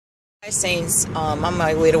Hi Saints, on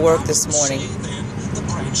my way to work this morning.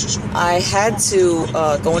 I had to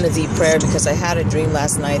go into deep prayer because I had a dream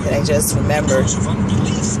last night that I just remembered.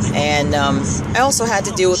 And I also had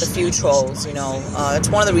to deal with a few trolls, you know. It's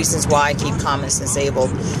one of the reasons why I keep comments disabled.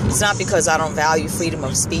 It's not because I don't value freedom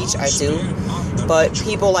of speech, I do. But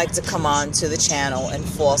people like to come on to the channel and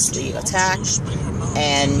falsely attack.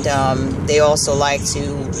 And they also like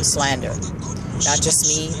to slander. Not just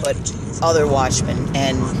me, but other watchmen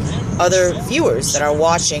and other viewers that are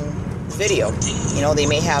watching the video. You know, they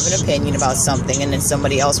may have an opinion about something and then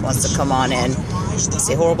somebody else wants to come on and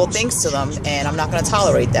say horrible things to them, and I'm not going to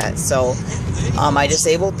tolerate that. So I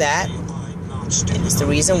disabled that. It's the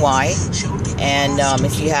reason why. And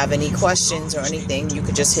if you have any questions or anything, you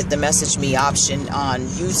could just hit the message me option on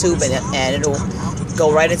YouTube, and it'll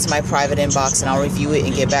go right into my private inbox, and I'll review it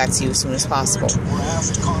and get back to you as soon as possible.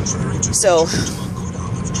 So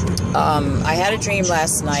I had a dream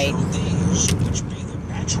last night,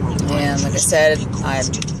 and like I said, I'm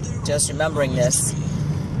just remembering this.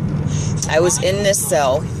 I was in this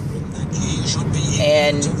cell,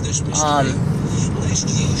 and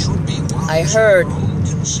I heard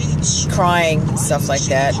crying, stuff like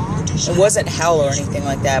that. It wasn't hell or anything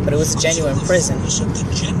like that, but it was a genuine prison.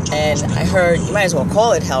 And I heard, you might as well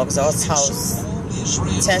call it hell, because that's how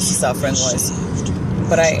intense the suffering was.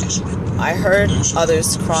 But I heard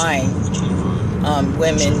others crying,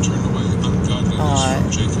 women,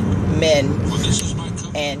 men,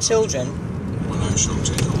 and children.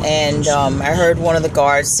 And I heard one of the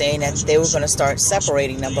guards saying that they were going to start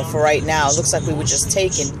separating them, but for right now, it looks like we were just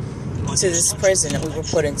taken to this prison and we were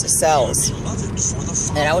put into cells.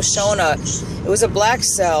 And I was shown it was a black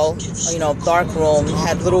cell, you know, dark room,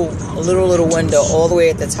 had a little window all the way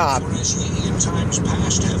at the top.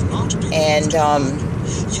 And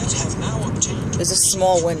it was a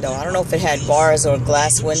small window. I don't know if it had bars or a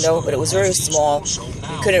glass window, but it was very small.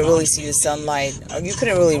 You couldn't really see the sunlight, or you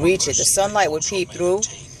couldn't really reach it. The sunlight would peep through,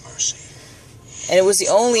 and it was the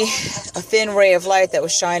only a thin ray of light that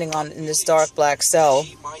was shining on in this dark black cell.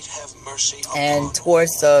 And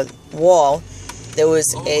towards the wall, there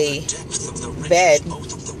was a bed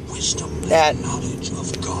that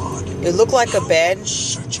it looked like a bed,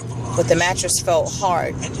 but the mattress felt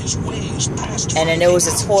hard. And then there was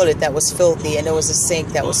a toilet that was filthy, and there was a sink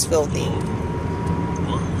that was filthy.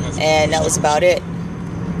 And that was about it.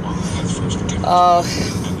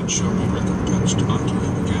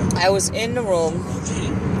 I was in the room,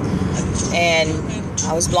 and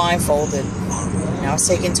I was blindfolded. And I was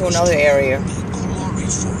taken to another area,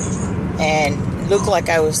 and it looked like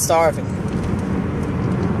I was starving.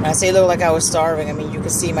 When I say it looked like I was starving, I mean you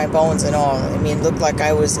could see my bones and all. I mean, it looked like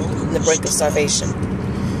I was in the brink of starvation.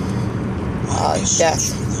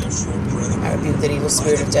 Death. I rebuke the evil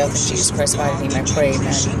spirit of death in Jesus Christ's mighty name, I pray,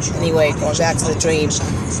 man. Anyway, going back to the dream,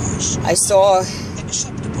 I saw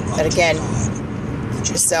that again,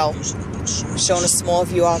 the cell, showing a small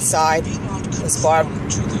view outside with barbed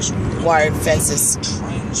wire fences.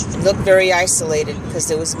 It looked very isolated because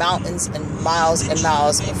there was mountains and miles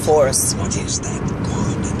of forest.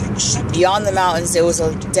 Beyond the mountains, there was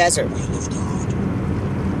a desert.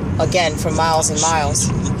 Again, for miles and miles.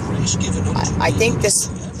 I think this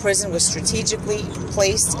prison was strategically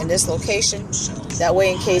placed in this location. That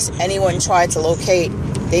way, in case anyone tried to locate,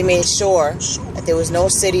 they made sure that there was no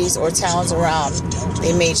cities or towns around.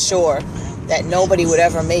 They made sure that nobody would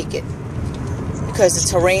ever make it, because the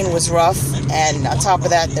terrain was rough, and on top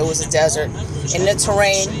of that, there was a desert. In the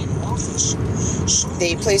terrain,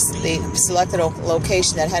 they selected a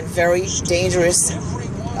location that had very dangerous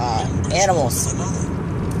animals.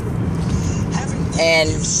 And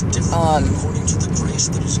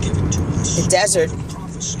the desert,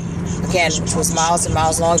 again, which was miles and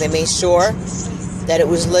miles long, they made sure that it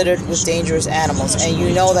was littered with dangerous animals. And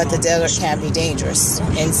you know that the desert can be dangerous.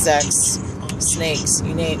 Insects, snakes,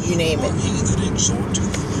 you name it.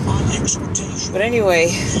 But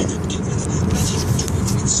anyway,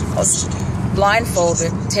 I was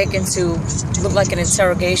blindfolded, taken to look like an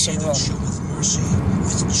interrogation room.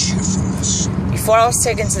 Before I was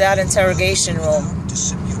taken to that interrogation room,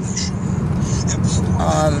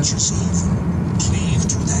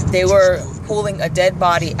 they were pulling a dead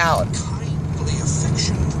body out.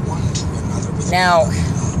 Now,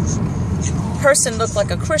 the person looked like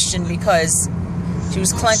a Christian because she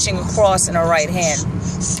was clenching a cross in her right hand.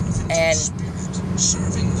 And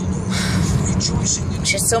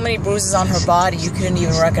she had so many bruises on her body, you couldn't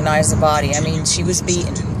even recognize the body. I mean, she was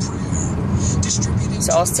beaten.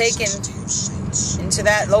 So I was taken into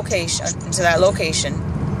that location.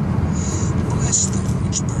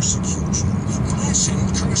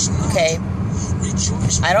 Okay.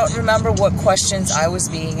 I don't remember what questions I was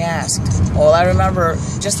being asked. All I remember,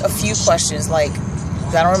 just a few questions, like,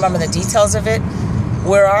 I don't remember the details of it.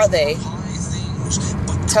 Where are they?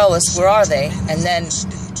 Tell us, where are they? And then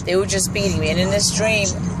they were just beating me. And in this dream,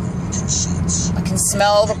 I can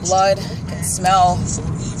smell the blood. I can smell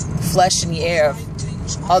the flesh in the air of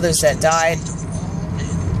others that died.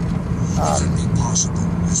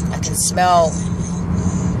 I can smell,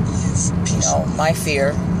 my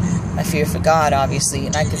fear for God, obviously,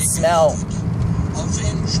 and I can smell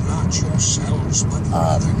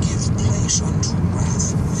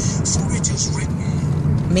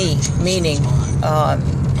me, meaning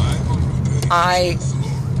I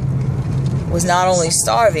was not only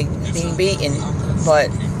starving, being beaten, but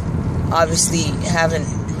obviously haven't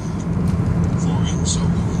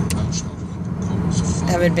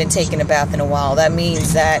been taking a bath in a while. That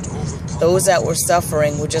means that those that were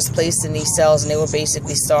suffering were just placed in these cells and they were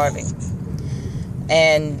basically starving.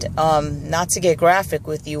 And not to get graphic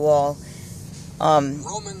with you all,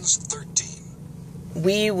 Romans 13.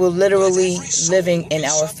 We were literally living in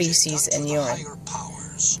our feces and urine,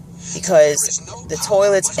 because the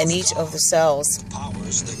toilets in each of the cells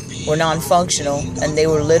were non-functional and they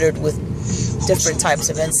were littered with different types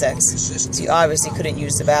of insects. So you obviously couldn't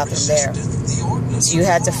use the bathroom there. So you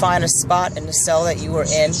had to find a spot in the cell that you were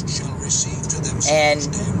in, and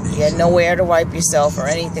you had nowhere to wipe yourself or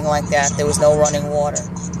anything like that. There was no running water.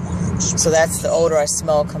 So that's the odor I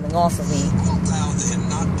smell coming off of me.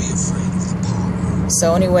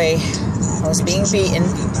 So anyway, I was being beaten.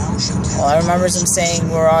 All I remember is him saying,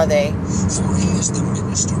 where are they?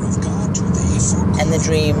 And the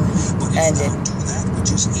dream ended.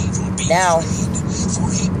 Now,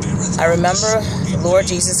 I remember the Lord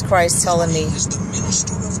Jesus Christ telling me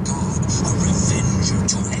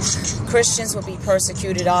Christians would be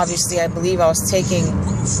persecuted. Obviously, I believe I was taking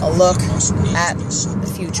a look at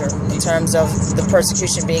the future in terms of the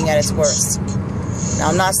persecution being at its worst. Now,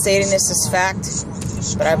 I'm not stating this as fact,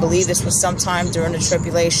 but I believe this was sometime during the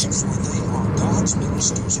tribulation.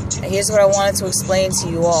 And here's what I wanted to explain to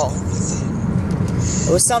you all.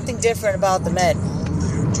 There was something different about the men.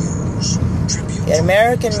 You had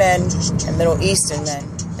American men and Middle Eastern men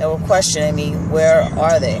that were questioning me, where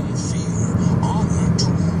are they?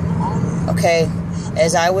 Okay,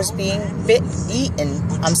 as I was being beaten,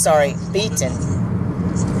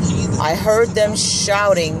 I heard them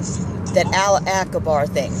shouting that Allah Akbar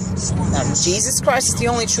thing. Now, Jesus Christ is the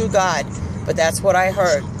only true God, but that's what I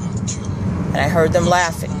heard. And I heard them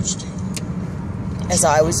laughing as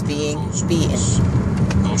I was being beaten.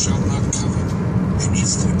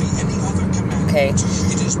 Okay.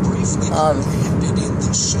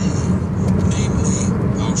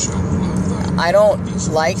 I don't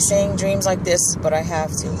like saying dreams like this, but I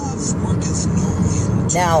have to.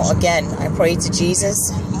 Now, again, I pray to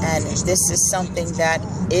Jesus, and this is something that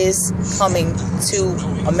is coming to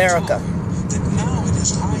America.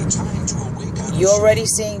 You're already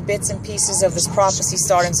seeing bits and pieces of this prophecy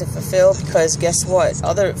starting to fulfill, because guess what?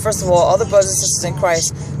 First of all, other brothers and sisters in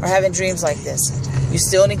Christ are having dreams like this. You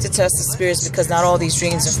still need to test the spirits, because not all these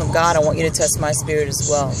dreams are from God. I want you to test my spirit as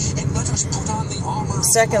well.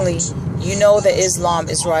 Secondly, you know that Islam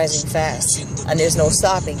is rising fast, and there's no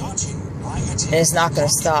stopping it. And it's not going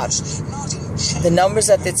to stop. The numbers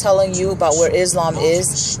that they're telling you about where Islam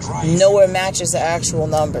is nowhere matches the actual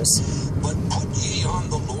numbers.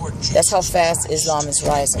 That's how fast Islam is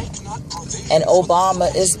rising. And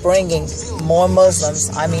Obama is bringing more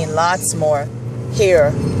Muslims, I mean lots more,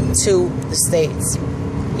 here to the States.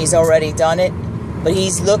 He's already done it, but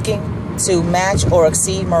he's looking to match or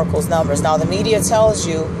exceed Merkel's numbers. Now, the media tells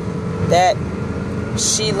you that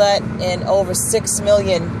she let in over 6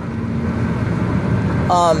 million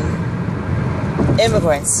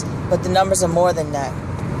immigrants, but the numbers are more than that.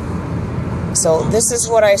 So this is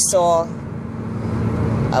what I saw.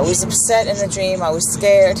 I was upset in the dream. I was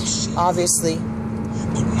scared, obviously.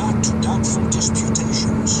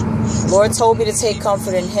 Lord told me to take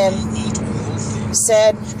comfort in Him. He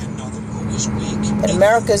said that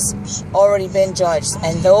America's already been judged,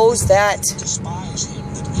 and those that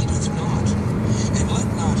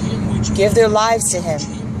give their lives to Him,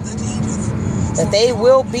 that they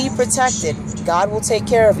will be protected. God will take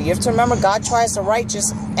care of you. You have to remember, God tries the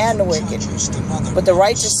righteous and the wicked. But the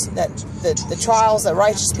righteous, the trials that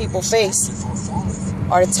righteous people face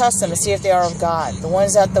are to test them to see if they are of God. The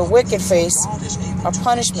ones that the wicked face are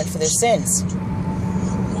punishment for their sins.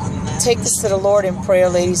 Take this to the Lord in prayer,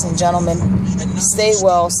 ladies and gentlemen. Stay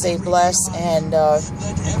well, stay blessed, and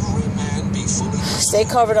stay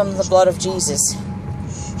covered under the blood of Jesus.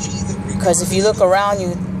 Because if you look around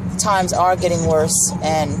you, times are getting worse,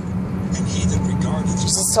 and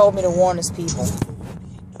just told me to warn his people.